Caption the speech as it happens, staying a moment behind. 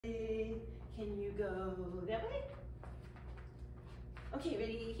you go that way. Okay,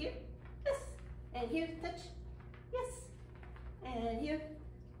 ready? Here. Yes. And here, touch. Yes. And here,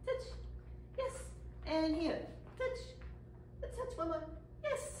 touch. Yes. And here, touch. Touch one more.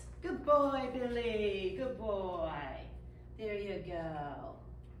 Yes. Good boy, Billy. Good boy. There you go.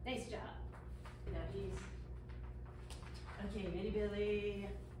 Nice job. Now he's. Okay, ready, Billy?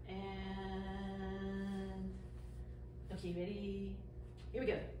 And. Okay, ready? Here we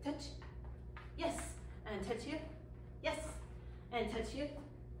go. Touch. Yes. And touch here. Yes. And touch here.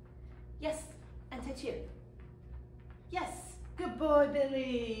 Yes. And touch here. Yes. Good boy,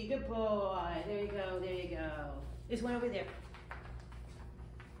 Billy. Good boy. There you go. There you go. There's one over there.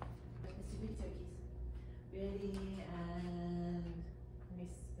 Let's do big turkeys. Ready? And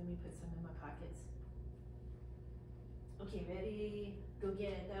let me put some in my pockets. Okay, ready? Go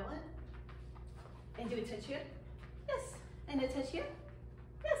get that one. And do a touch here. Yes. And a touch here.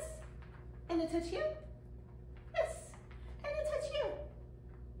 Yes. And a touch here. Yes. And a touch here.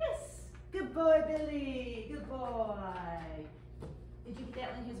 Yes. Good boy, Billy. Good boy. Did you get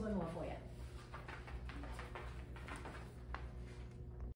that one? Here's one more for you.